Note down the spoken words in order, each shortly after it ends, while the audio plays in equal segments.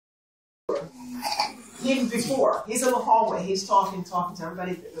even before, he's in the hallway, he's talking to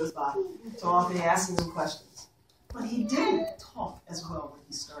everybody that goes by, talking, asking them questions. But he didn't talk as well when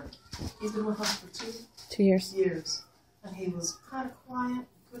he started. He's been with us for 2 years. And he was kind of quiet,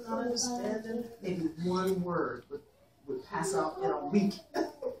 could not understand him. Maybe one word would pass out in a week.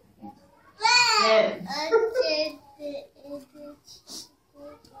 And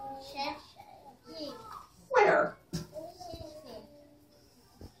where?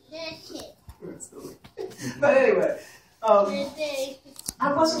 But anyway,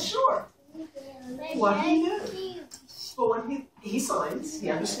 I wasn't sure what he knew. But when he signs, he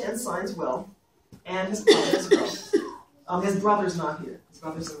understands signs well, and his brother as well. His brother's not here. His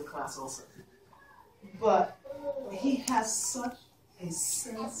brother's in the class also. But he has such a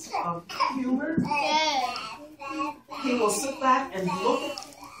sense of humor. He will sit back and look at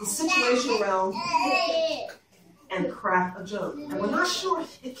the situation around and crack a joke. And we're not sure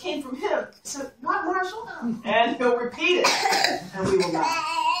it came from him. So, what, Marshall? And he'll repeat it, and we will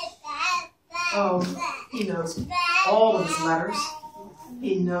laugh. He knows all of his letters.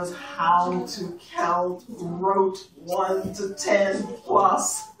 He knows how to count rote 1 to 10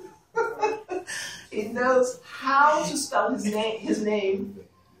 plus. He knows how to spell his name,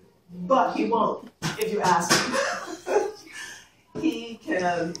 but he won't if you ask him. He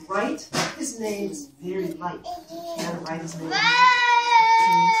can write. His name is very light. He can write his name.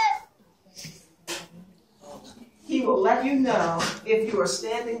 He will let you know if you are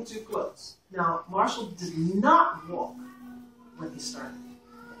standing too close. Now, Marshall did not walk when he started.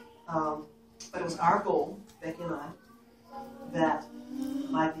 But it was our goal, Becky and I, that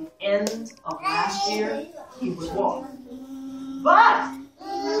by the end of last year, he would walk. But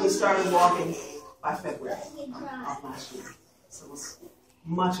he started walking by February of last year. So it was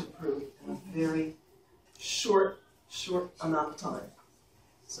much improved in a very short amount of time.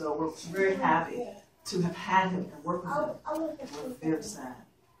 So we're very happy to have had him and work with him. We're very sad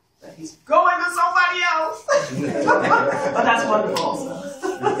that he's going to somebody else. But that's wonderful also.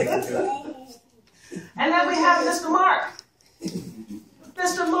 And then we have Mr. Mark.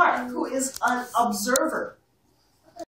 Mr. Mark, who is an observer.